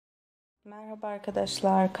Merhaba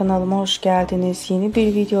arkadaşlar, kanalıma hoş geldiniz. Yeni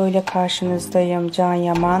bir video ile karşınızdayım.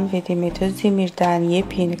 Yaman ve Demet Özdemir'den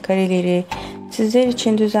yepyeni kareleri sizler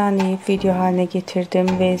için düzenleyip video haline getirdim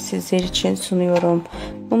ve sizler için sunuyorum.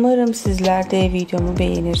 Umarım sizler de videomu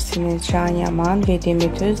beğenirsiniz. Yaman ve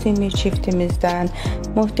Demet Özdemir çiftimizden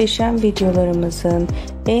muhteşem videolarımızın,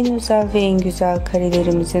 en özel ve en güzel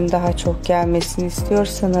karelerimizin daha çok gelmesini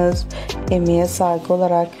istiyorsanız emeğe saygı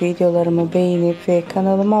olarak videolarımı beğenip ve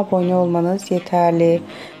kanalıma abone olmanız yeterli.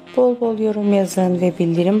 Bol bol yorum yazın ve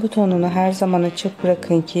bildirim butonunu her zaman açık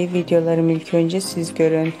bırakın ki videolarımı ilk önce siz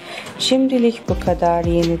görün. Şimdilik bu kadar.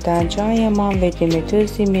 Yeniden Yaman ve Demet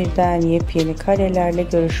Özdemir'den yepyeni karelerle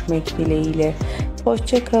görüşmek dileğiyle.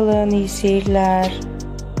 Hoşça kalın, iyi seyirler.